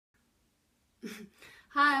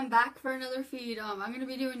Hi, I'm back for another feed. I'm gonna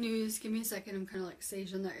be doing news. Give me a second. I'm kind of like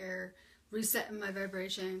saging the air, resetting my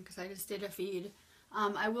vibration because I just did a feed.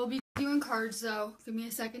 I will be doing cards though. Give me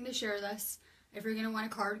a second to share this. If you're gonna want a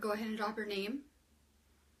card, go ahead and drop your name.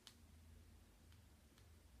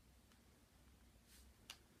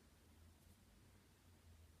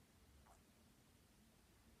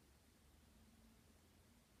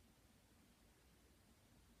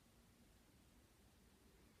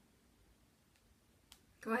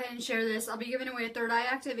 Go ahead and share this. I'll be giving away a third eye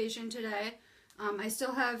activation today. I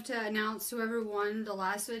still have to announce whoever won the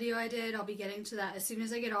last video I did. I'll be getting to that as soon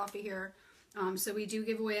as I get off of here. So we do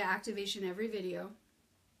give away an activation every video.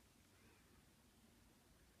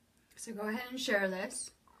 So go ahead and share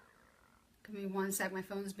this. Give me one sec. My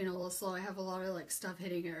phone's been a little slow. I have a lot of like stuff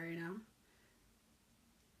hitting it right now.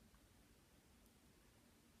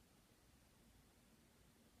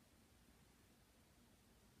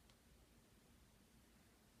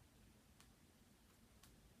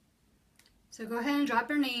 So go ahead and drop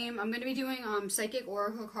your name. I'm going to be doing Psychic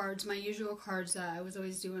Oracle cards, my usual cards that I was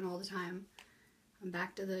always doing all the time. I'm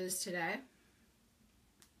back to those today.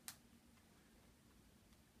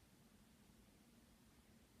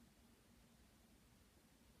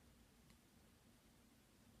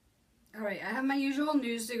 Alright, I have my usual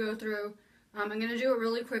news to go through. I'm going to do it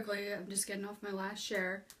really quickly. I'm just getting off my last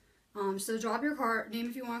share. So drop your card, name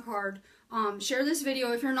if you want a card. Share this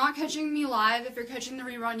video. If you're not catching me live, if you're catching the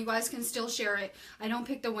rerun, you guys can still share it. I don't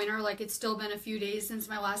pick the winner, like it's still been a few days since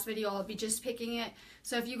my last video. I'll be just picking it.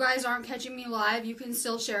 So if you guys aren't catching me live, you can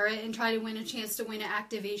still share it and try to win a chance to win an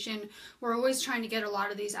activation. We're always trying to get a lot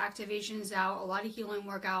of these activations out, a lot of healing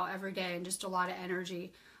work out every day, and just a lot of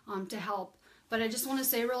energy to help. But I just want to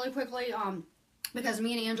say really quickly, because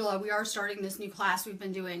me and Angela, we are starting this new class we've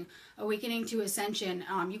been doing, Awakening to Ascension.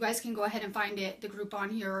 You guys can go ahead and find it, the group on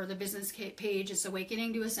here, or the business page. It's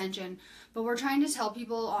Awakening to Ascension. But we're trying to tell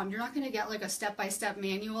people, you're not going to get like a step-by-step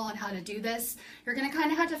manual on how to do this. You're going to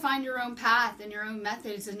kind of have to find your own path and your own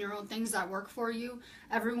methods and your own things that work for you.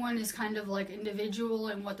 Everyone is kind of like individual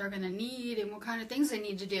in what they're going to need and what kind of things they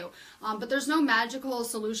need to do. But there's no magical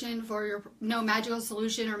solution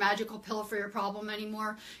or magical pill for your problem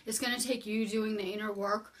anymore. It's going to take you doing the inner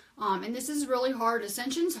work. And this is really hard.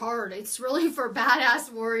 Ascension's hard. It's really for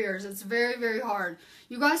badass warriors. It's very, very hard.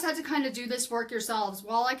 You guys have to kind of do this work yourselves.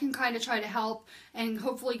 While I can kind of try to help and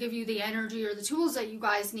hopefully give you the energy or the tools that you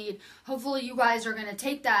guys need, hopefully you guys are going to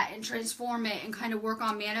take that and transform it and kind of work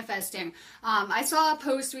on manifesting. I saw a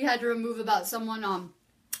post we had to remove about someone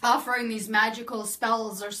offering these magical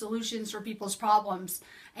spells or solutions for people's problems.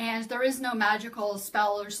 And there is no magical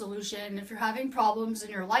spell or solution. If you're having problems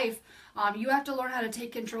in your life, you have to learn how to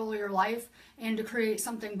take control of your life and to create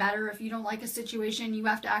something better. If you don't like a situation, you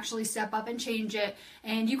have to actually step up and change it,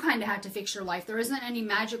 and you kind of have to fix your life. There isn't any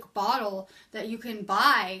magic bottle that you can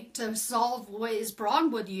buy to solve what is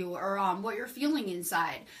wrong with you or what you're feeling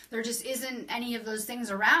inside. There just isn't any of those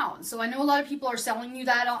things around. So I know a lot of people are selling you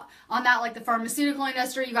that on that, like the pharmaceutical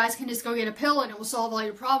industry. You guys can just go get a pill and it will solve all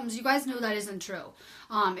your problems. You guys know that isn't true.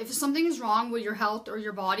 If something is wrong with your health or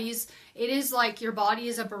your bodies, it is like your body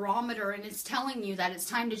is a barometer and it's telling you that it's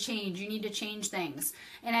time to change. You need to change things.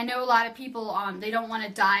 And I know a lot of people, they don't want to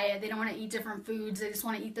diet. They don't want to eat different foods. They just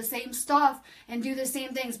want to eat the same stuff and do the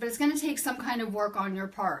same things. But it's going to take some kind of work on your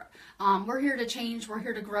part. We're here to change. We're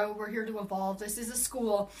here to grow. We're here to evolve. This is a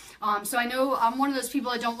school. So I know I'm one of those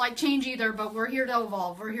people that don't like change either, but we're here to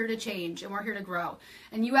evolve. We're here to change and we're here to grow.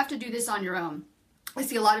 And you have to do this on your own. I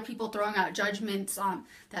see a lot of people throwing out judgments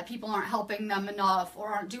that people aren't helping them enough or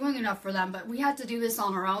aren't doing enough for them, but we have to do this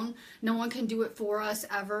on our own. No one can do it for us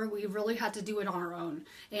ever. We really have to do it on our own.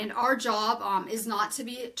 And our job is not to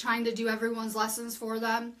be trying to do everyone's lessons for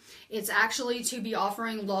them. It's actually to be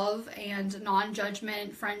offering love and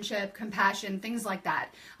non-judgment, friendship, compassion, things like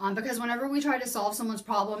that. Because whenever we try to solve someone's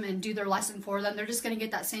problem and do their lesson for them, they're just going to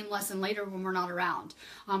get that same lesson later when we're not around.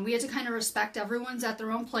 We have to kind of respect everyone's at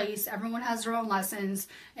their own place. Everyone has their own lesson.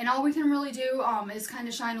 And all we can really do is kind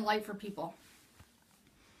of shine a light for people.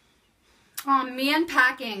 Man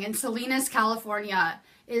Packing in Salinas, California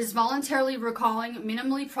is voluntarily recalling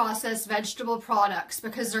minimally processed vegetable products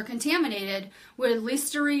because they're contaminated with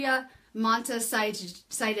Listeria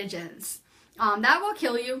monocytogenes. that will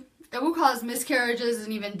kill you. It will cause miscarriages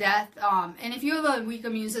and even death. And if you have a weak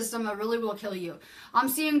immune system, it really will kill you. I'm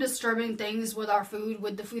seeing disturbing things with our food,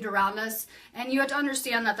 with the food around us. And you have to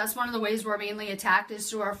understand that that's one of the ways we're mainly attacked is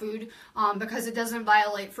through our food, because it doesn't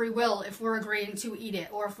violate free will if we're agreeing to eat it,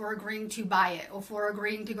 or if we're agreeing to buy it, or if we're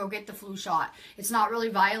agreeing to go get the flu shot. It's not really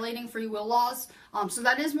violating free will laws. So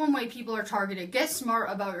that is one way people are targeted. Get smart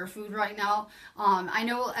about your food right now. I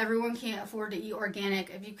know everyone can't afford to eat organic.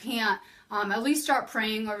 If you can't, at least start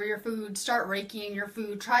praying over your food, start Reikiing your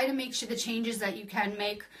food, try to make sure the changes that you can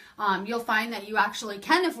make. You'll find that you actually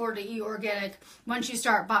can afford to eat organic once you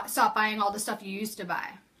stop buying all the stuff you used to buy.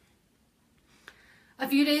 A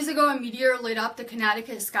few days ago, a meteor lit up the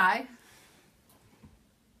Connecticut sky.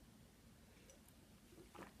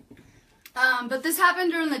 But this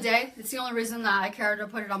happened during the day. It's the only reason that I care to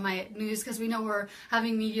put it on my news, because we know we're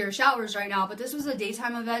having meteor showers right now, but this was a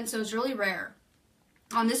daytime event, so it's really rare.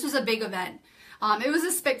 This was a big event. It was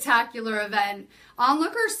a spectacular event.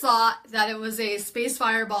 Onlookers thought that it was a space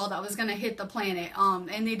fireball that was going to hit the planet,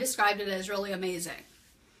 and they described it as really amazing.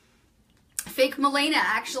 Fake Milena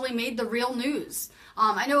actually made the real news.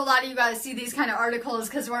 I know a lot of you guys see these kind of articles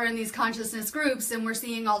because we're in these consciousness groups and we're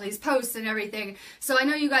seeing all these posts and everything. So I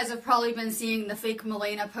know you guys have probably been seeing the fake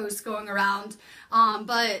Milena posts going around.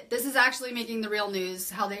 But this is actually making the real news.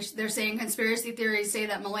 How they're saying conspiracy theories say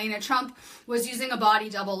that Melania Trump was using a body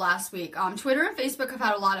double last week. Twitter and Facebook have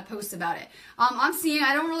had a lot of posts about it.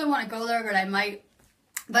 I don't really want to go there, but I might.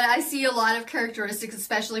 But I see a lot of characteristics,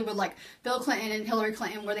 especially with like Bill Clinton and Hillary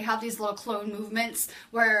Clinton, where they have these little clone movements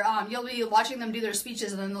where you'll be watching them do their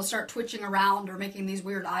speeches and then they'll start twitching around or making these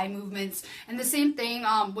weird eye movements. And the same thing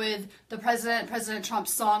with the President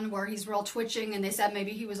Trump's son, where he's real twitching and they said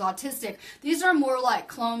maybe he was autistic. These are more like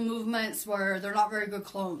clone movements where they're not very good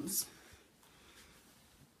clones.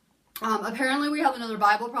 Apparently we have another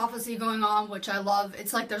Bible prophecy going on, which I love.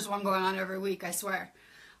 It's like there's one going on every week, I swear.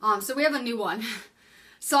 So we have a new one.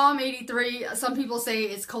 Psalm 83, some people say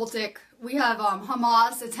it's cultic. We have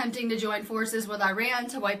Hamas attempting to join forces with Iran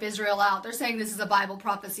to wipe Israel out. They're saying this is a Bible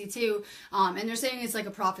prophecy too, and they're saying it's like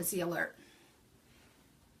a prophecy alert.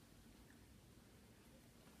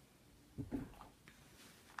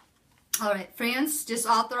 All right, France just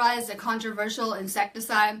authorized a controversial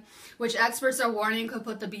insecticide, which experts are warning could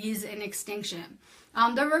put the bees in extinction.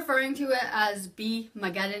 They're referring to it as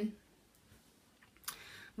Bee-mageddon.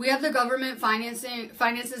 We have the government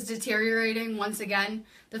finances deteriorating once again.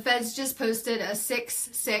 The Feds just posted a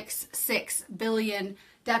 $666 billion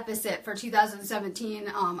deficit for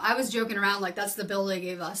 2017. I was joking around like that's the bill they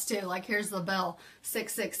gave us too. Like here's the bill,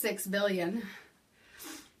 $666 billion.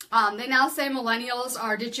 They now say millennials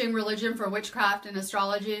are ditching religion for witchcraft and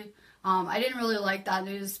astrology. I didn't really like that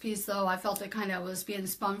news piece though. I felt it kind of was being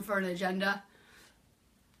spun for an agenda.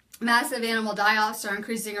 Massive animal die-offs are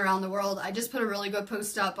increasing around the world. I just put a really good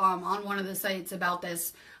post up on one of the sites about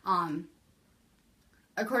this.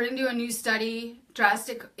 According to a new study,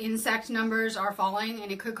 drastic insect numbers are falling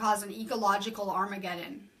and it could cause an ecological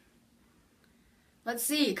Armageddon. Let's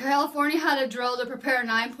see. California had a drill to prepare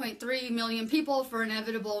 9.3 million people for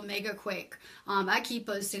inevitable mega quake. I keep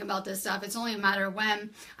posting about this stuff. It's only a matter of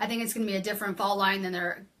when. I think it's going to be a different fault line than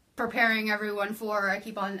they're preparing everyone for. I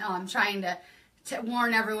keep on trying to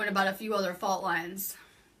warn everyone about a few other fault lines.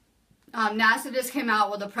 NASA just came out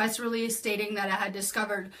with a press release stating that it had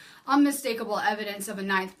discovered unmistakable evidence of a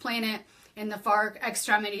ninth planet in the far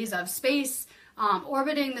extremities of space,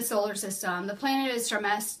 orbiting the solar system. The planet is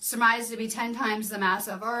surmised to be 10 times the mass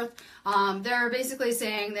of Earth. They're basically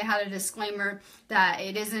saying they had a disclaimer that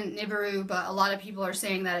it isn't Nibiru, but a lot of people are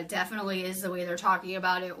saying that it definitely is the way they're talking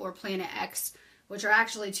about it, or Planet X, which are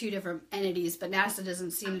actually two different entities, but NASA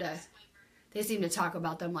doesn't seem to... They seem to talk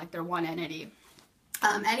about them like they're one entity.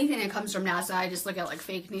 Anything that comes from NASA, I just look at like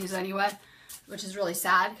fake news anyway, which is really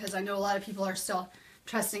sad because I know a lot of people are still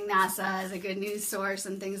trusting NASA as a good news source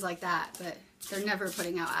and things like that, but they're never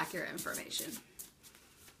putting out accurate information.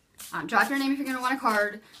 Drop your name if you're going to want a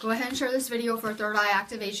card. Go ahead and share this video for third eye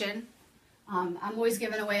activation. I'm always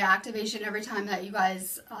giving away activation every time that you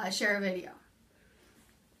guys share a video.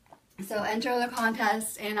 So enter the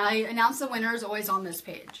contest, and I announce the winners always on this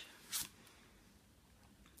page.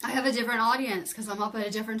 I have a different audience because I'm up at a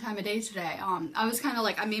different time of day today. I was kind of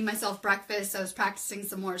like, I made myself breakfast. I was practicing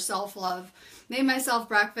some more self-love. Made myself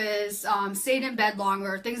breakfast, stayed in bed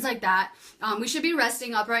longer, things like that. We should be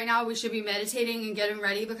resting up right now. We should be meditating and getting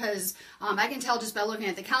ready because I can tell just by looking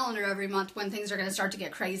at the calendar every month when things are going to start to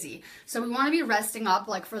get crazy. So we want to be resting up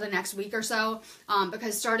like for the next week or so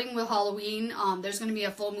because starting with Halloween, there's going to be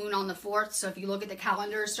a full moon on the 4th. So if you look at the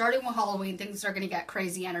calendar, starting with Halloween, things are going to get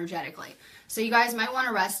crazy energetically. So you guys might want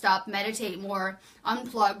to rest rest up, meditate more,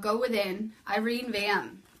 unplug, go within. Irene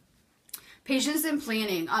Vam. Patience and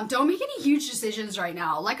planning. Don't make any huge decisions right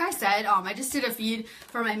now. Like I said, I just did a feed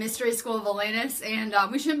for my Mystery School of Atlantis, and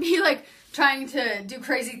we shouldn't be like trying to do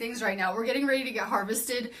crazy things right now. We're getting ready to get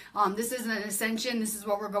harvested. This is an ascension. This is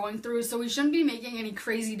what we're going through. So we shouldn't be making any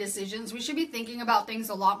crazy decisions. We should be thinking about things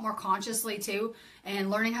a lot more consciously too, and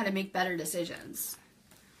learning how to make better decisions.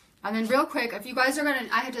 And then real quick, if you guys are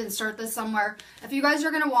I had to insert this somewhere. If you guys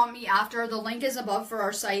are going to want me after, the link is above for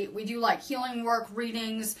our site. We do like healing work,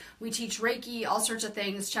 readings, we teach Reiki, all sorts of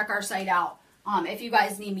things. Check our site out if you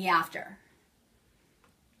guys need me after.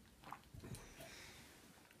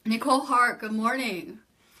 Nicole Hart, good morning.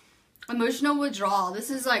 Emotional withdrawal.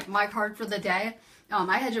 This is like my card for the day.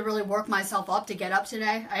 I had to really work myself up to get up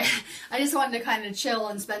today. I just wanted to kind of chill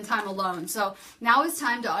and spend time alone. So now it's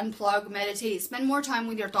time to unplug, meditate, spend more time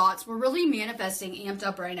with your thoughts. We're really manifesting amped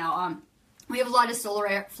up right now. We have a lot of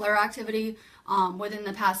solar flare activity within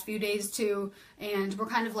the past few days too, and we're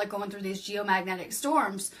kind of like going through these geomagnetic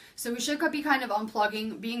storms. So we should be kind of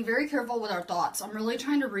unplugging, being very careful with our thoughts. I'm really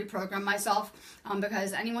trying to reprogram myself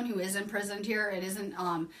because anyone who is imprisoned here, it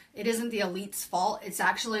isn't the elite's fault. It's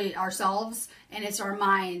actually ourselves, and it's our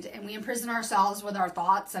mind, and we imprison ourselves with our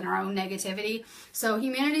thoughts and our own negativity. So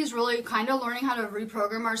humanity is really kind of learning how to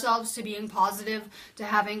reprogram ourselves to being positive, to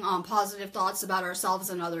having positive thoughts about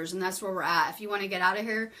ourselves and others, and that's where we're at. If you want to get out of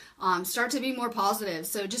here, start to be more positive.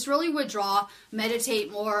 So just really withdraw,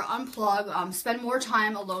 meditate more, unplug, spend more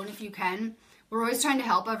time alone if you can. We're always trying to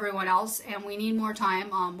help everyone else, and we need more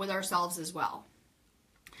time with ourselves as well.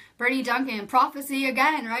 Brittany Duncan, prophecy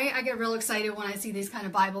again, right? I get real excited when I see these kind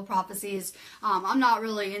of Bible prophecies. I'm not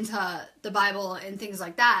really into the Bible and things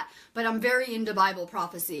like that, but I'm very into Bible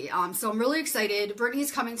prophecy. So I'm really excited.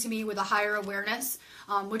 Brittany's coming to me with a higher awareness,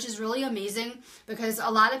 which is really amazing because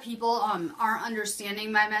a lot of people aren't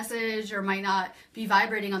understanding my message or might not be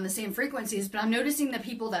vibrating on the same frequencies, but I'm noticing the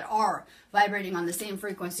people that are vibrating on the same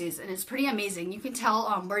frequencies, and it's pretty amazing. You can tell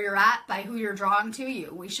where you're at by who you're drawing to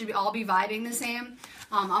you. We should all be vibing the same.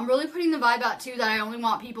 I'm really putting the vibe out too that I only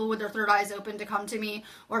want people with their third eyes open to come to me,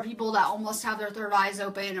 or people that almost have their third eyes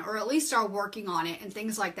open, or at least are working on it and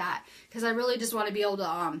things like that, because I really just want to be able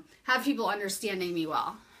to have people understanding me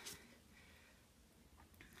well.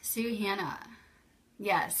 Sue Hannah.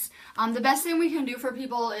 Yes. The best thing we can do for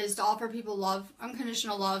people is to offer people love,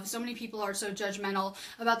 unconditional love. So many people are so judgmental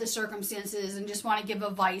about the circumstances and just want to give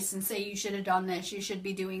advice and say you should have done this, you should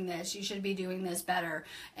be doing this, you should be doing this better.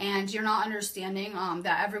 And you're not understanding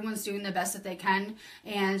that everyone's doing the best that they can,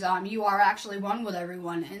 and you are actually one with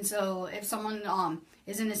everyone. And so if someone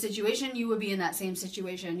is in a situation, you would be in that same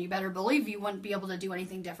situation. You better believe you wouldn't be able to do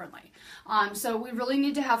anything differently. So we really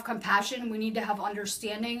need to have compassion, we need to have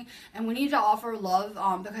understanding, and we need to offer love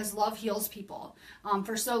because love heals people.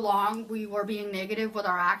 For so long, we were being negative with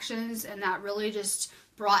our actions, and that really just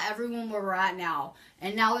brought everyone where we're at now.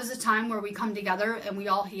 And now is a time where we come together and we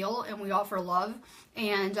all heal and we offer love.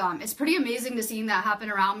 And it's pretty amazing to see that happen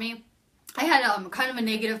around me. I had kind of a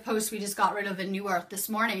negative post we just got rid of in New Earth this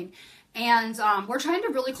morning. And we're trying to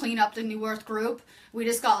really clean up the New Earth group. We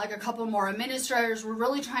just got like a couple more administrators. We're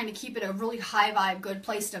really trying to keep it a really high vibe, good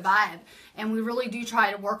place to vibe. And we really do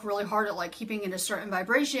try to work really hard at like keeping it a certain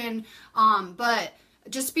vibration. But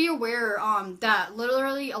just be aware that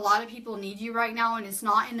literally a lot of people need you right now, and it's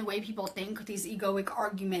not in the way people think, these egoic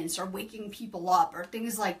arguments or waking people up or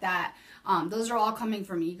things like that. Those are all coming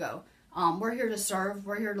from ego. We're here to serve.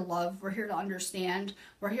 We're here to love. We're here to understand.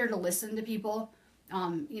 We're here to listen to people.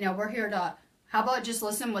 We're here to, how about just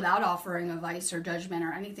listen without offering advice or judgment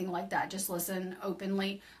or anything like that. Just listen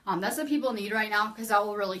openly. That's what people need right now, because that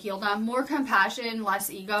will really heal them. More compassion, less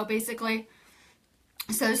ego, basically.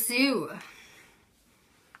 So, Sue.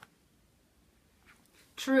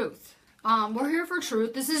 Truth. We're here for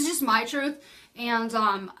truth. This is just my truth. And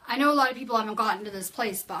I know a lot of people haven't gotten to this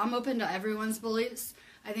place, but I'm open to everyone's beliefs.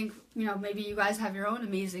 I think, maybe you guys have your own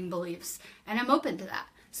amazing beliefs, and I'm open to that.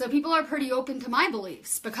 So people are pretty open to my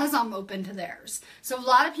beliefs because I'm open to theirs. So a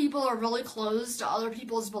lot of people are really closed to other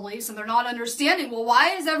people's beliefs, and they're not understanding, well,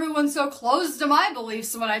 why is everyone so closed to my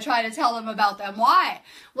beliefs when I try to tell them about them? Why?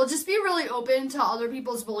 Well, just be really open to other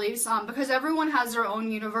people's beliefs because everyone has their own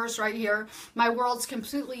universe right here. My world's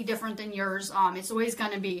completely different than yours. It's always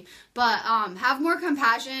going to be. But have more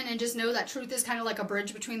compassion and just know that truth is kind of like a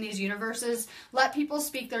bridge between these universes. Let people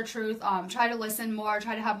speak their truth. Try to listen more.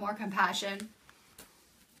 Try to have more compassion.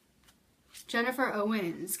 Jennifer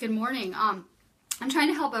Owens, good morning. I'm trying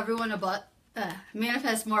to help everyone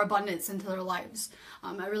manifest more abundance into their lives.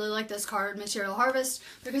 I really like this card, Material Harvest,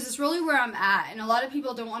 because it's really where I'm at. And a lot of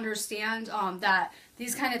people don't understand that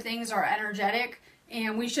these kind of things are energetic,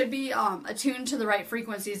 And we should be attuned to the right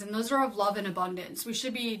frequencies, and those are of love and abundance. We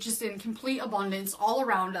should be just in complete abundance all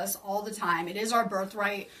around us all the time. It is our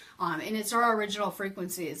birthright, and it's our original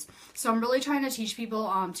frequencies. So I'm really trying to teach people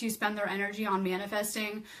to spend their energy on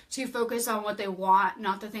manifesting, to focus on what they want,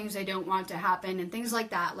 not the things they don't want to happen, and things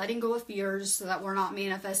like that. Letting go of fears so that we're not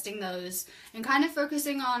manifesting those, and kind of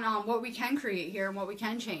focusing on what we can create here and what we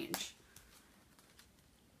can change.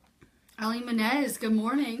 Ali Menez, good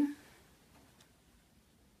morning.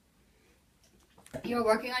 You're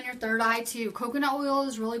working on your third eye too. Coconut oil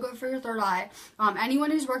is really good for your third eye.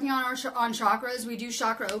 Anyone who's working on on chakras, we do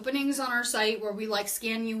chakra openings on our site where we like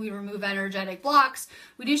scan you, we remove energetic blocks.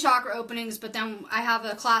 We do chakra openings, but then I have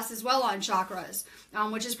a class as well on chakras,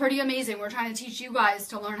 which is pretty amazing. We're trying to teach you guys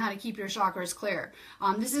to learn how to keep your chakras clear.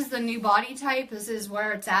 This is the new body type. This is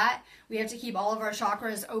where it's at. We have to keep all of our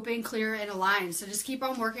chakras open, clear, and aligned. So just keep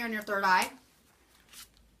on working on your third eye.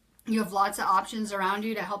 You have lots of options around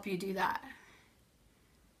you to help you do that.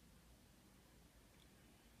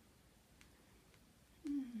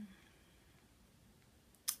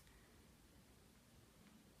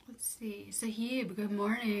 Sahib, good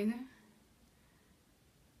morning.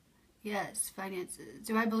 Yes, finances.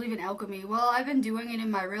 Do I believe in alchemy? Well, I've been doing it in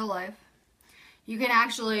my real life. You can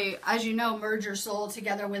actually, as you know, merge your soul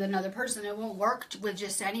together with another person. It won't work with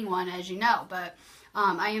just anyone, as you know, but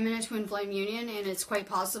I am in a twin flame union, and it's quite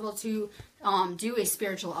possible to do a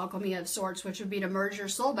spiritual alchemy of sorts, which would be to merge your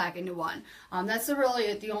soul back into one. That's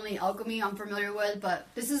really the only alchemy I'm familiar with, but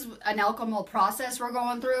this is an alchemical process we're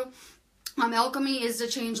going through. Alchemy is to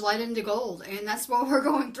change light into gold, and that's what we're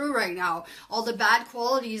going through right now. All the bad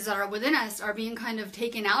qualities that are within us are being kind of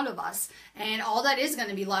taken out of us, and all that is going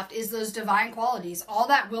to be left is those divine qualities. All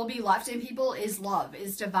that will be left in people is love,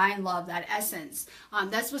 is divine love, that essence.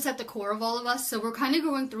 That's what's at the core of all of us. So we're kind of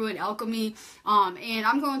going through an alchemy, and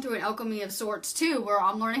I'm going through an alchemy of sorts too, where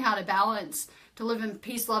I'm learning how to balance, to live in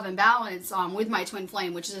peace, love, and balance with my twin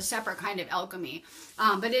flame, which is a separate kind of alchemy.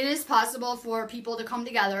 But it is possible for people to come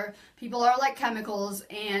together. People are like chemicals,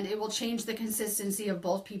 and it will change the consistency of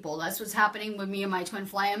both people. That's what's happening with me and my twin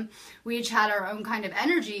flame. We each had our own kind of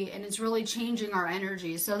energy, and it's really changing our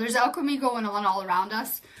energy. So there's alchemy going on all around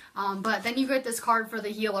us. But then you get this card for the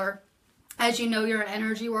healer. As you know, you're an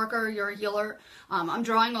energy worker, you're a healer. I'm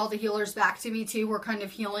drawing all the healers back to me too. We're kind of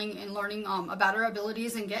healing and learning about our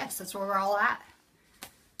abilities and gifts. That's where we're all at.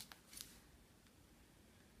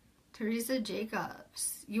 Teresa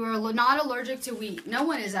Jacobs, you are not allergic to wheat. No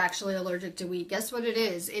one is actually allergic to wheat. Guess what it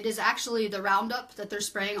is? It is actually the Roundup that they're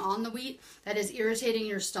spraying on the wheat that is irritating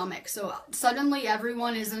your stomach. So suddenly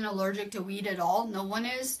everyone isn't allergic to wheat at all. No one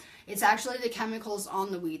is. It's actually the chemicals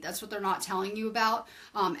on the wheat. That's what they're not telling you about.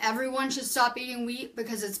 Everyone should stop eating wheat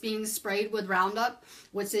because it's being sprayed with Roundup,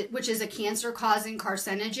 which is a cancer-causing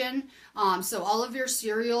carcinogen. So all of your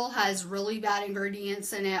cereal has really bad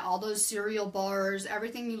ingredients in it. All those cereal bars,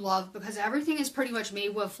 everything you love, because everything is pretty much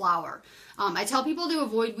made with flour. I tell people to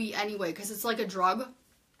avoid wheat anyway because it's like a drug.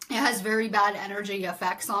 It has very bad energy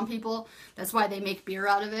effects on people. That's why they make beer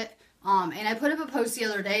out of it. And I put up a post the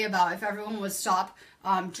other day about if everyone would stop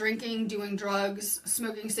drinking, doing drugs,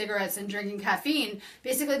 smoking cigarettes, and drinking caffeine,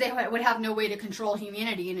 basically they would have no way to control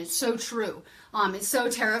humanity, and it's so true. It's so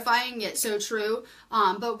terrifying, yet so true.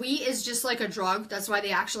 But wheat is just like a drug. That's why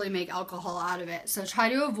they actually make alcohol out of it. So try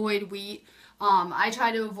to avoid wheat. I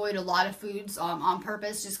try to avoid a lot of foods on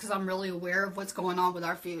purpose just because I'm really aware of what's going on with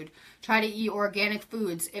our food. Try to eat organic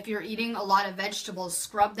foods. If you're eating a lot of vegetables,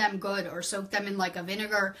 scrub them good or soak them in like a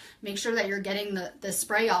vinegar. Make sure that you're getting the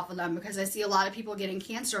spray off of them because I see a lot of people getting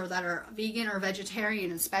cancer that are vegan or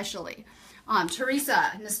vegetarian especially.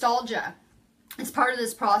 Teresa, nostalgia. It's part of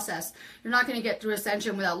this process. You're not going to get through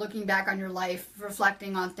Ascension without looking back on your life,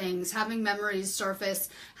 reflecting on things, having memories surface,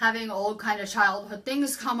 having old kind of childhood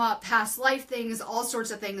things come up, past life things, all sorts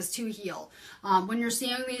of things to heal. When you're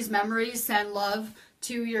seeing these memories, send love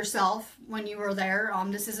to yourself when you were there.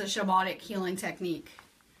 This is a shamanic healing technique.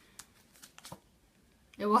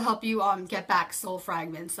 It will help you get back soul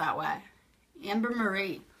fragments that way. Amber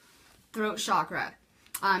Marie, throat chakra.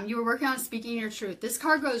 You were working on speaking your truth. This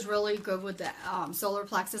card goes really good with the solar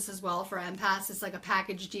plexus as well for empaths. It's like a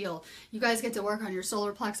package deal. You guys get to work on your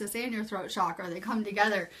solar plexus and your throat chakra. They come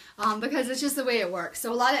together because it's just the way it works.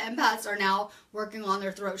 So a lot of empaths are now working on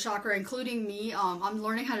their throat chakra, including me. I'm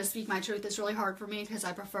learning how to speak my truth. It's really hard for me because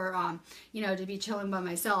I prefer, to be chilling by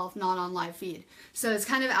myself, not on live feed. So it's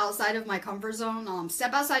kind of outside of my comfort zone.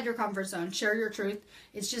 Step outside your comfort zone. Share your truth.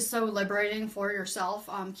 It's just so liberating for yourself.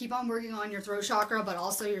 Keep on working on your throat chakra, but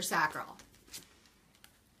also your sacral.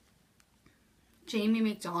 Jamie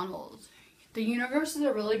McDonald. The universe is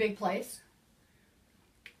a really big place.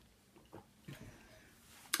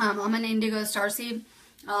 I'm an indigo starseed.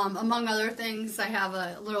 Among other things, I have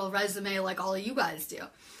a little resume like all of you guys do.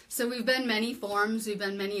 So we've been many forms, we've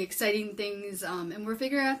been many exciting things, and we're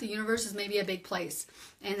figuring out the universe is maybe a big place,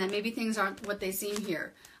 and that maybe things aren't what they seem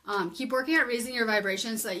here. Keep working at raising your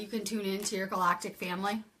vibration so that you can tune into your galactic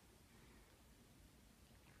family.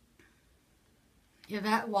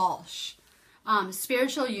 Yvette Walsh.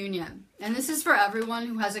 Spiritual union. And this is for everyone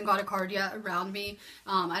who hasn't got a card yet around me.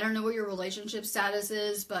 I don't know what your relationship status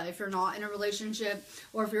is, but if you're not in a relationship,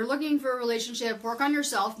 or if you're looking for a relationship, work on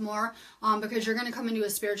yourself more, because you're going to come into a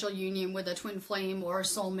spiritual union with a twin flame or a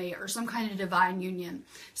soulmate or some kind of divine union.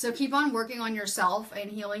 So keep on working on yourself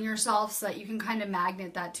and healing yourself so that you can kind of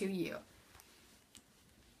magnet that to you.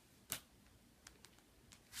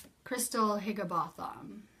 Crystal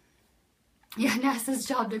Higginbotham. Yeah, NASA's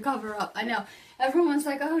job to cover up. I know. Everyone's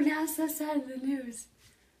like, oh, NASA said in the news.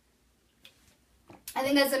 I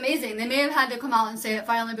think that's amazing. They may have had to come out and say it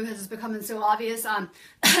finally because it's becoming so obvious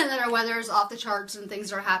that our weather is off the charts and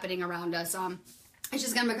things are happening around us. It's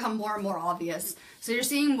just going to become more and more obvious. So you're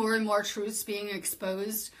seeing more and more truths being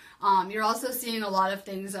exposed. You're also seeing a lot of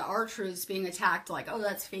things that are truths being attacked, like, oh,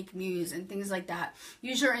 that's fake news and things like that.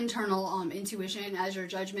 Use your internal intuition as your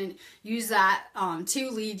judgment. Use that to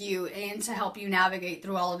lead you and to help you navigate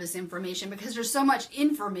through all of this information, because there's so much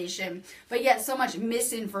information, but yet so much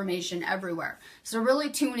misinformation everywhere. So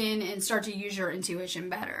really tune in and start to use your intuition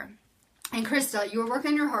better. And Krista, you are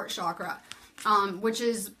working your heart chakra, which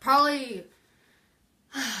is probably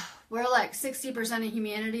where like 60% of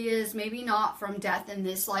humanity is, maybe not from death in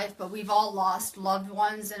this life, but we've all lost loved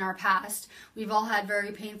ones in our past. We've all had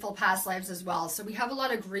very painful past lives as well. So we have a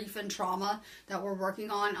lot of grief and trauma that we're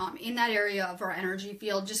working on in that area of our energy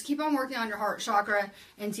field. Just keep on working on your heart chakra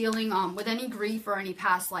and dealing with any grief or any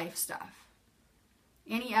past life stuff.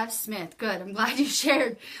 Annie F. Smith, good. I'm glad you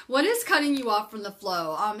shared. What is cutting you off from the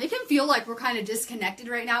flow? It can feel like we're kind of disconnected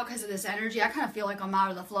right now because of this energy. I kind of feel like I'm out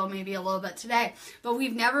of the flow maybe a little bit today, but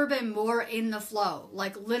we've never been more in the flow,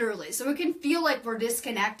 like literally. So it can feel like we're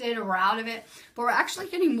disconnected or we're out of it, but we're actually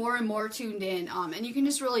getting more and more tuned in, and you can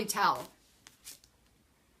just really tell.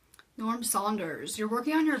 Norm Saunders, you're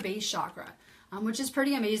working on your base chakra. Which is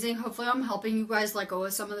pretty amazing. Hopefully I'm helping you guys let go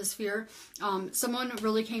of some of this fear. Someone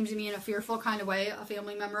really came to me in a fearful kind of way. A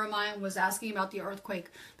family member of mine was asking about the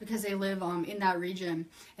earthquake because they live in that region.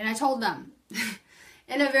 And I told them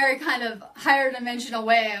in a very kind of higher dimensional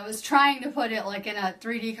way, I was trying to put it like in a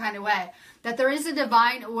 3D kind of way, that there is a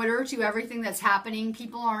divine order to everything that's happening.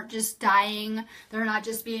 People aren't just dying. They're not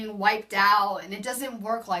just being wiped out. And it doesn't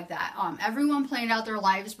work like that. Everyone planned out their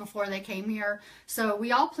lives before they came here. So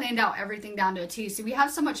we all planned out everything down to a T. So we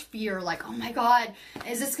have so much fear, like, oh my God,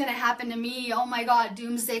 is this going to happen to me? Oh my God,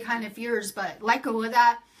 doomsday kind of fears. But let go of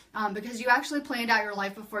that. Because you actually planned out your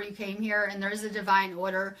life before you came here, and there is a divine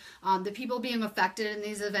order. The people being affected in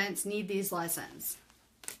these events need these lessons.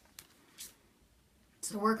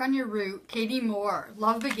 So work on your root. Katie Moore,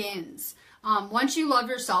 love begins. Once you love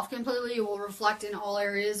yourself completely, it will reflect in all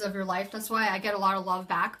areas of your life. That's why I get a lot of love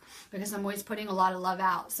back, because I'm always putting a lot of love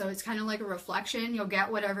out. So it's kind of like a reflection. You'll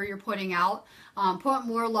get whatever you're putting out. Put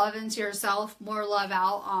more love into yourself, more love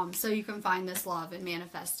out, so you can find this love and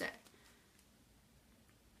manifest it.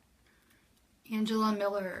 Angela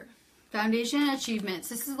Miller, Foundation Achievements.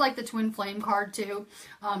 This is like the twin flame card too,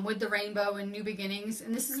 with the rainbow and new beginnings.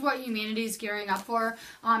 And this is what humanity is gearing up for.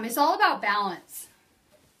 It's all about balance.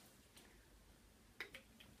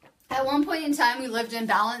 At one point in time, we lived in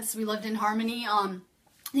balance. We lived in harmony.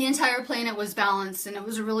 The entire planet was balanced, and it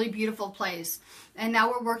was a really beautiful place. And now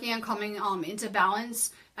we're working on coming into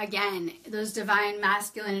balance again, those divine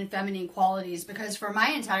masculine and feminine qualities, because for my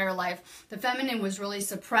entire life, the feminine was really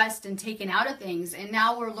suppressed and taken out of things, and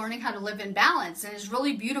now we're learning how to live in balance, and it's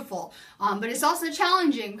really beautiful. But it's also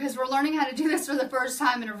challenging because we're learning how to do this for the first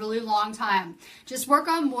time in a really long time. Just work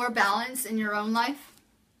on more balance in your own life.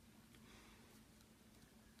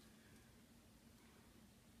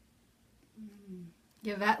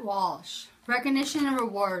 Yvette Walsh, recognition and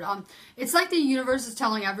reward. It's like the universe is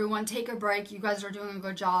telling everyone, take a break. You guys are doing a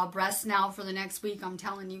good job. Rest now for the next week. I'm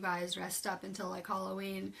telling you guys, rest up until like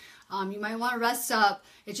Halloween. You might want to rest up.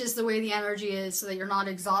 It's just the way the energy is, so that you're not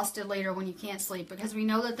exhausted later when you can't sleep, because we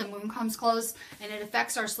know that the moon comes close and it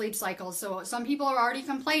affects our sleep cycle. So some people are already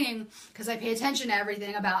complaining, because I pay attention to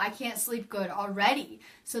everything, about I can't sleep good already.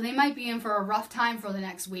 So they might be in for a rough time for the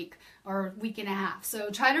next week or week and a half. So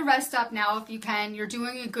try to rest up now if you can. You're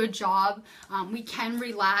doing a good job. We can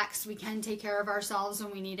relax. We can take care of ourselves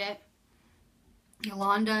when we need it.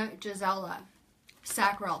 Yolanda Gisela,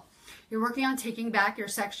 Sacral. You're working on taking back your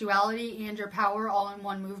sexuality and your power all in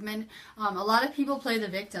one movement. A lot of people play the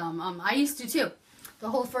victim. I used to too. the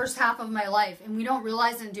whole first half of my life. And we don't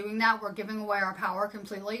realize in doing that, we're giving away our power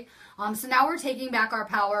completely. So now we're taking back our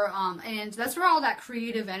power. And that's where all that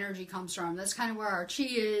creative energy comes from. That's kind of where our chi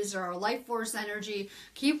is, or our life force energy.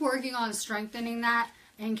 Keep working on strengthening that,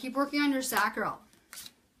 and keep working on your sacral.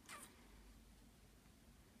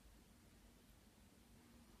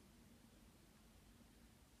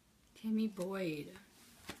 Timmy Boyd.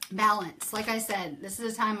 Balance. Like I said, this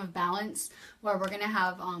is a time of balance where we're going to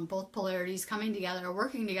have both polarities coming together,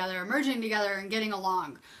 working together, merging together, and getting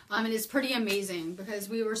along. And it's pretty amazing because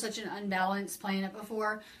we were such an unbalanced planet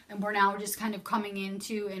before, and we're now just kind of coming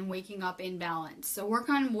into and waking up in balance. So work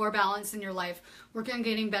on more balance in your life. Work on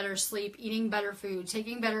getting better sleep, eating better food,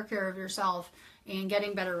 taking better care of yourself, and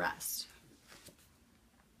getting better rest.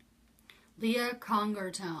 Leah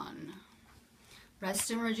Congerton.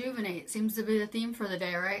 Rest and rejuvenate seems to be the theme for the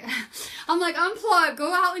day, right? I'm like, unplug,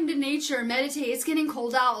 go out into nature, meditate. It's getting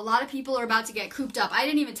cold out. A lot of people are about to get cooped up. I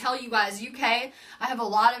didn't even tell you guys, UK, I have a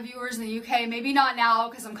lot of viewers in the UK. Maybe not now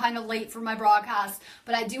because I'm kind of late for my broadcast,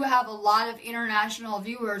 but I do have a lot of international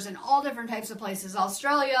viewers in all different types of places.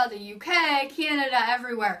 Australia, the UK, Canada,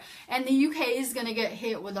 everywhere. And the UK is going to get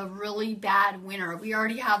hit with a really bad winter. We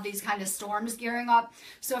already have these kind of storms gearing up.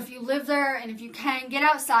 So if you live there and if you can, get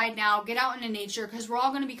outside now, get out into nature, because we're all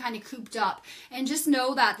going to be kind of cooped up. And just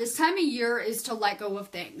know that this time of year is to let go of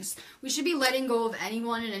things. We should be letting go of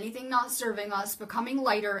anyone and anything not serving us, becoming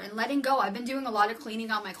lighter and letting go. I've been doing a lot of cleaning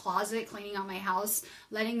out my closet, cleaning out my house,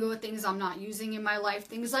 letting go of things I'm not using in my life,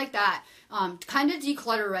 things like that. Kind of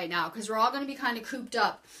declutter right now because we're all going to be kind of cooped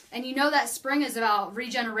up. And you know that spring is about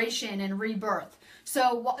regeneration and rebirth.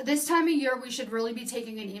 So this time of year, we should really be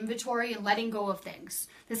taking an inventory and letting go of things.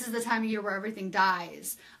 This is the time of year where everything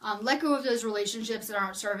dies. Let go of those relationships that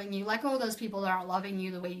aren't serving you. Let go of those people that aren't loving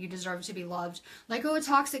you the way you deserve to be loved. Let go of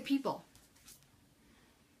toxic people.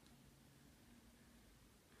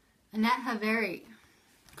 Annette Haveri.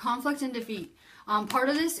 Conflict and defeat. Part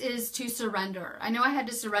of this is to surrender. I know I had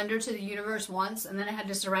to surrender to the universe once, and then I had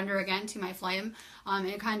to surrender again to my flame in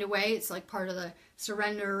a kind of way. It's like part of the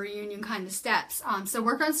surrender reunion kind of steps. So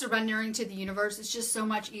work on surrendering to the universe. It's just so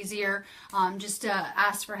much easier just to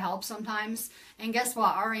ask for help sometimes. And guess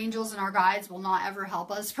what? Our angels and our guides will not ever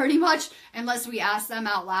help us pretty much unless we ask them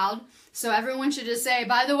out loud. So everyone should just say,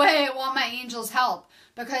 by the way, I want my angels' help.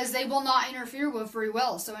 Because they will not interfere with free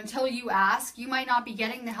will. So until you ask, you might not be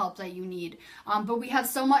getting the help that you need. But we have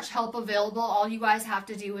so much help available. All you guys have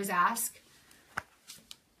to do is ask.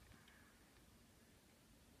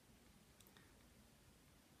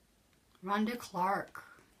 Rhonda Clark.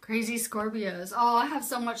 Crazy Scorpios. Oh, I have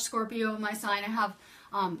so much Scorpio in my sign. I have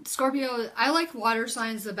Scorpio. I like water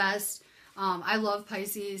signs the best. I love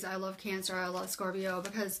Pisces, I love Cancer, I love Scorpio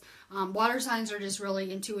because water signs are just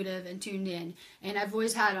really intuitive and tuned in. And I've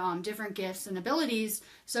always had different gifts and abilities,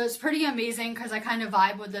 so it's pretty amazing because I kind of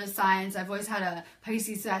vibe with those signs. I've always had a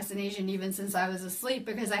Pisces assassination even since I was asleep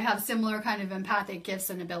because I have similar kind of empathic gifts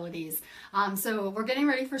and abilities. So we're getting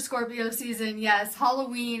ready for Scorpio season. Yes,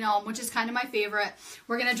 Halloween, which is kind of my favorite.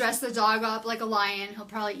 We're going to dress the dog up like a lion. He'll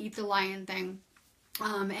probably eat the lion thing.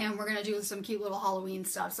 And we're going to do some cute little Halloween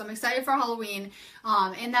stuff. So I'm excited for Halloween.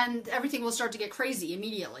 And then everything will start to get crazy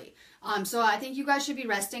immediately. So I think you guys should be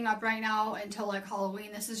resting up right now until like Halloween.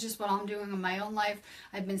 This is just what I'm doing in my own life.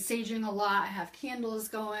 I've been saging a lot. I have candles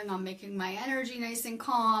going. I'm making my energy nice and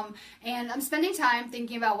calm. And I'm spending time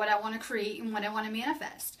thinking about what I want to create and what I want to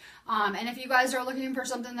manifest. And if you guys are looking for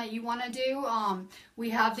something that you want to do, we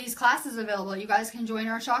have these classes available. You guys can join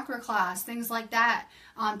our chakra class, things like that.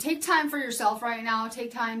 Take time for yourself right now.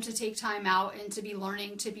 Take time to take time out and to be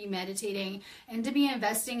learning, to be meditating, and to be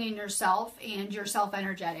investing in yourself and yourself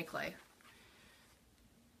energetically.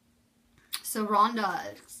 So Rhonda,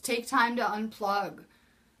 take time to unplug.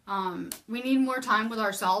 We need more time with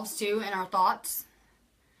ourselves too and our thoughts.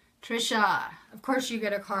 Trisha, of course you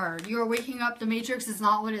get a card. You are waking up. The Matrix is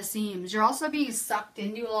not what it seems. You're also being sucked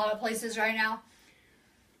into a lot of places right now.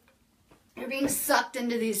 You're being sucked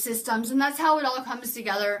into these systems, and that's how it all comes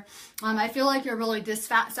together. I feel like you're really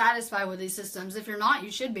dissatisfied with these systems. If you're not,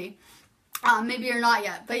 you should be. Maybe you're not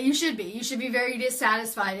yet, but you should be. You should be very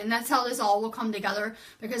dissatisfied, and that's how this all will come together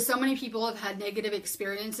because so many people have had negative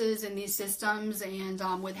experiences in these systems and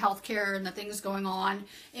with healthcare and the things going on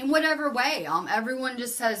in whatever way. Everyone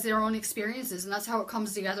just has their own experiences, and that's how it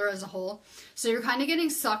comes together as a whole. So you're kind of getting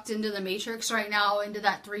sucked into the Matrix right now, into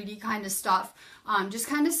that 3D kind of stuff. Just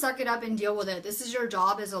kind of suck it up and deal with it. This is your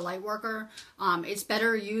job as a light worker. It's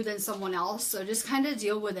better you than someone else, so just kind of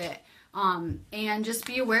deal with it. And just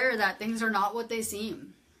be aware that things are not what they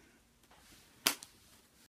seem.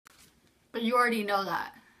 But you already know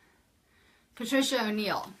that. Patricia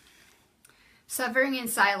O'Neill. Suffering in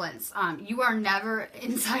silence. You are never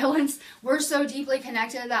in silence. We're so deeply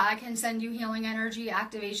connected that I can send you healing energy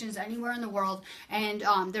activations anywhere in the world, and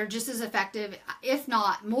they're just as effective, if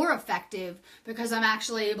not more effective, because I'm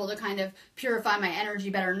actually able to kind of purify my energy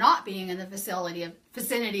better not being in the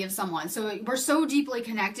vicinity of someone. So we're so deeply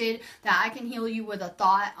connected that I can heal you with a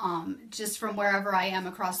thought just from wherever I am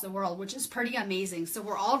across the world, which is pretty amazing. So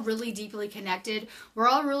we're all really deeply connected. We're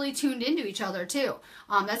all really tuned into each other too.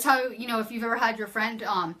 That's how, if you've ever had your friend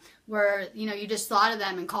where, you just thought of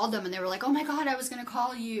them and called them and they were like, oh my God, I was going to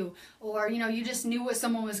call you. Or, you just knew what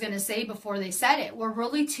someone was going to say before they said it. We're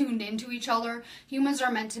really tuned into each other. Humans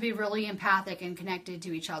are meant to be really empathic and connected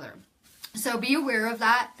to each other. So be aware of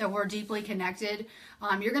that we're deeply connected.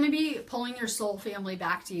 You're going to be pulling your soul family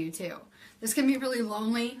back to you too. This can be really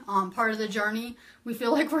lonely, part of the journey. We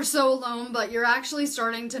feel like we're so alone, but you're actually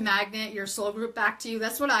starting to magnet your soul group back to you.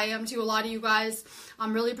 That's what I am to a lot of you guys.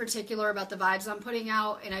 I'm really particular about the vibes I'm putting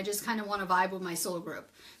out, and I just kind of want to vibe with my soul group.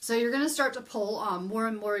 So you're going to start to pull more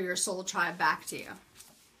and more of your soul tribe back to you.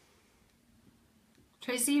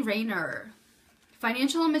 Tracy Rayner.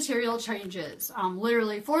 Financial and material changes,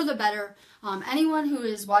 literally for the better. Anyone who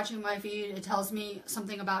is watching my feed, it tells me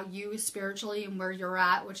something about you spiritually and where you're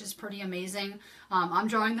at, which is pretty amazing. I'm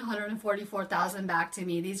drawing the 144,000 back to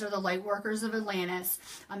me. These are the light workers of Atlantis.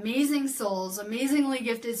 Amazing souls, amazingly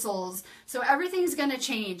gifted souls. So everything's going to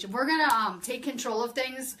change. We're going to take control of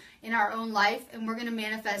things in our own life, and we're going to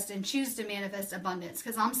manifest and choose to manifest abundance,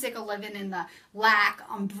 because I'm sick of living in the lack,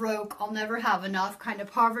 I'm broke, I'll never have enough kind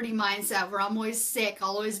of poverty mindset where I'm always sick, I'll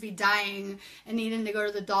always be dying and needing to go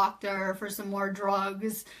to the doctor for some more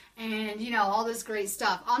drugs and, all this great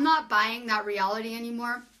stuff. I'm not buying that reality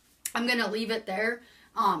anymore. I'm going to leave it there.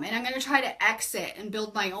 And I'm going to try to exit and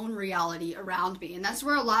build my own reality around me. And that's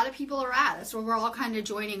where a lot of people are at. That's where we're all kind of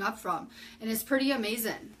joining up from. And it's pretty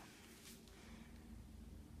amazing.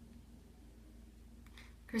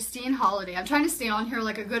 Christine Holiday. I'm trying to stay on here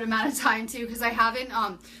like a good amount of time too, because I haven't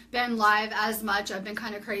been live as much. I've been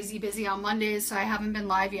kind of crazy busy on Mondays, so I haven't been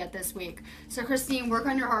live yet this week. So Christine, work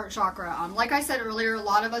on your heart chakra. Like I said earlier, a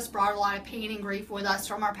lot of us brought a lot of pain and grief with us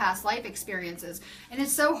from our past life experiences, and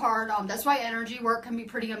it's so hard. That's why energy work can be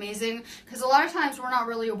pretty amazing, because a lot of times we're not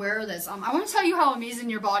really aware of this. I want to tell you how amazing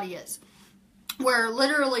your body is, where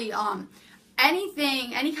literally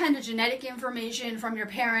any kind of genetic information from your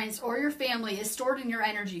parents or your family is stored in your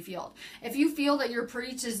energy field. If you feel that you're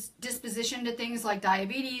predisposition to things like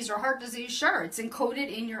diabetes or heart disease, sure, it's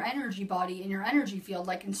encoded in your energy body, in your energy field,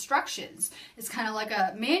 like instructions. It's kind of like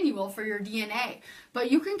a manual for your DNA. But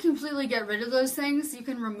you can completely get rid of those things. You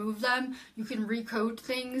can remove them. You can recode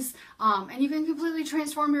things. And you can completely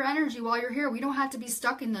transform your energy while you're here. We don't have to be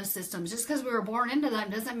stuck in those systems. Just because we were born into them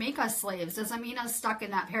doesn't make us slaves. Doesn't mean us stuck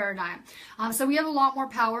in that paradigm. So we have a lot more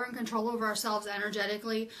power and control over ourselves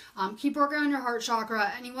energetically. Keep working on your heart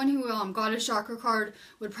chakra. Anyone who got a chakra card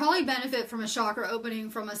would probably benefit from a chakra opening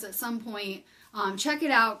from us at some point. Check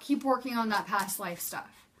it out. Keep working on that past life stuff.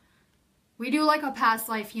 We do like a past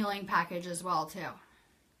life healing package as well too.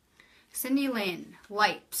 Cindy Lynn,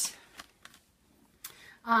 light.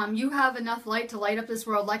 You have enough light to light up this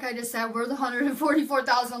world. Like I just said, we're the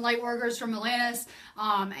 144,000 light workers from Atlantis.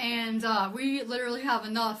 And we literally have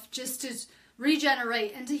enough just to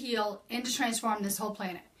regenerate and to heal and to transform this whole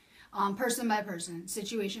planet. Person by person,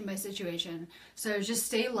 situation by situation. So just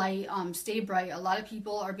stay light, stay bright. A lot of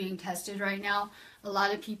people are being tested right now. A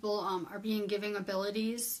lot of people are being given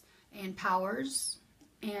abilities and powers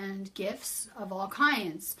and gifts of all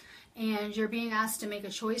kinds. And you're being asked to make a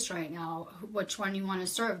choice right now, which one you want to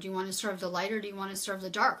serve. Do you want to serve the light or do you want to serve the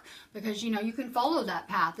dark? Because, you can follow that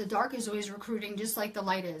path. The dark is always recruiting just like the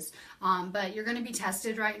light is. But you're going to be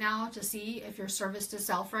tested right now to see if you're service to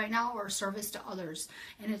self right now or service to others.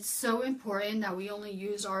 And it's so important that we only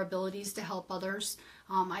use our abilities to help others.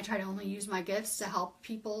 I try to only use my gifts to help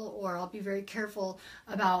people, or I'll be very careful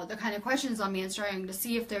about the kind of questions I'm answering to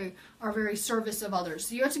see if they are very service of others.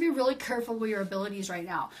 So you have to be really careful with your abilities right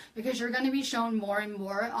now, because you're going to be shown more and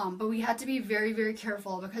more, but we have to be very, very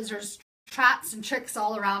careful, because there's traps and tricks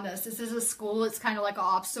all around us. This is a school. It's kind of like an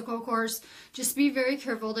obstacle course. Just be very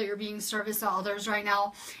careful that you're being service to others right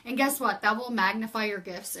now. And guess what? That will magnify your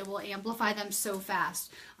gifts. It will amplify them so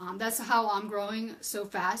fast. That's how I'm growing so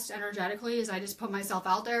fast energetically, is I just put myself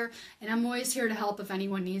out there, and I'm always here to help if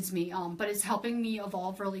anyone needs me. But it's helping me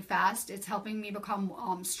evolve really fast. It's helping me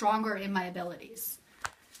become stronger in my abilities.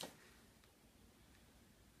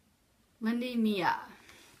 Lindy Mia.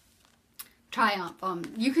 Triumph.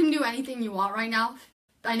 You can do anything you want right now.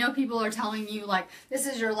 I know people are telling you, like, this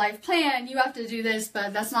is your life plan, you have to do this,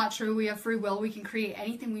 but that's not true. We have free will. We can create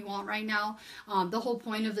anything we want right now. The whole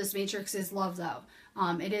point of this matrix is love, though.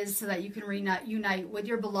 It is so that you can unite with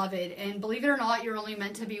your beloved. And believe it or not, you're only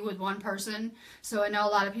meant to be with one person. So I know a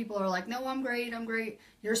lot of people are like, no, I'm great, I'm great.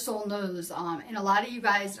 Your soul knows. And a lot of you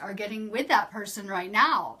guys are getting with that person right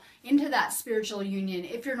now into that spiritual union,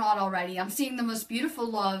 if you're not already. I'm seeing the most beautiful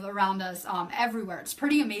love around us everywhere. It's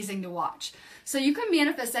pretty amazing to watch. So you can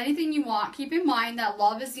manifest anything you want. Keep in mind that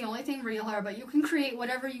love is the only thing real here, but you can create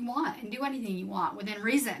whatever you want and do anything you want within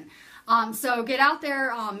reason. So get out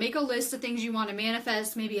there, make a list of things you want to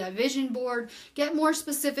manifest, maybe a vision board. Get more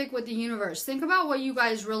specific with the universe. Think about what you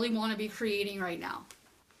guys really want to be creating right now.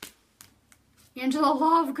 Angela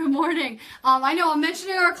Love, good morning. I know I'm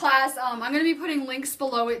mentioning our class. I'm going to be putting links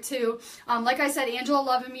below it too. Like I said, Angela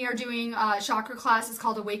Love and me are doing a chakra class. It's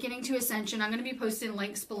called Awakening to Ascension. I'm going to be posting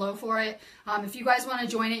links below for it. If you guys want to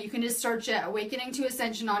join it, you can just search it, Awakening to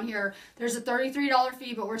Ascension on here. There's a $33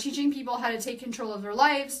 fee, but we're teaching people how to take control of their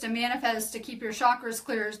lives, to manifest, to keep your chakras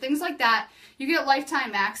clear, things like that. You get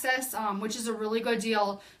lifetime access, which is a really good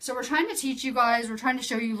deal. So we're trying to teach you guys, we're trying to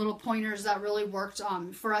show you little pointers that really worked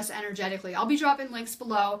for us energetically. I'll be dropping links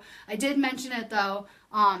below. I did mention it though,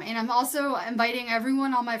 and I'm also inviting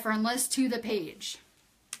everyone on my friend list to the page.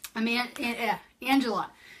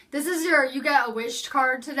 Angela, this is you get a wished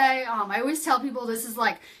card today. I always tell people this is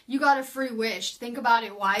like, you got a free wish. Think about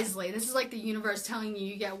it wisely. This is like the universe telling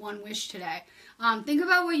you get one wish today. Think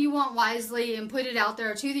about what you want wisely and put it out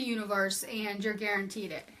there to the universe, and you're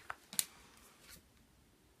guaranteed it.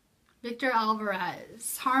 Victor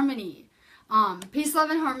Alvarez, harmony. Peace, love,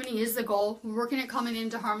 and harmony is the goal. We're working at coming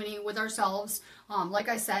into harmony with ourselves, like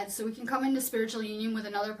I said, so we can come into spiritual union with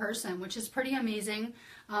another person, which is pretty amazing.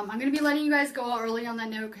 I'm going to be letting you guys go early on that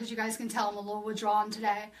note because you guys can tell I'm a little withdrawn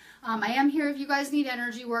today. I am here if you guys need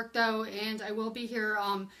energy work, though, and I will be here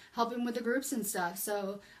helping with the groups and stuff.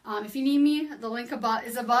 So if you need me, the link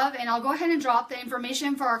is above, and I'll go ahead and drop the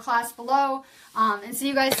information for our class below, and see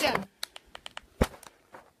you guys soon.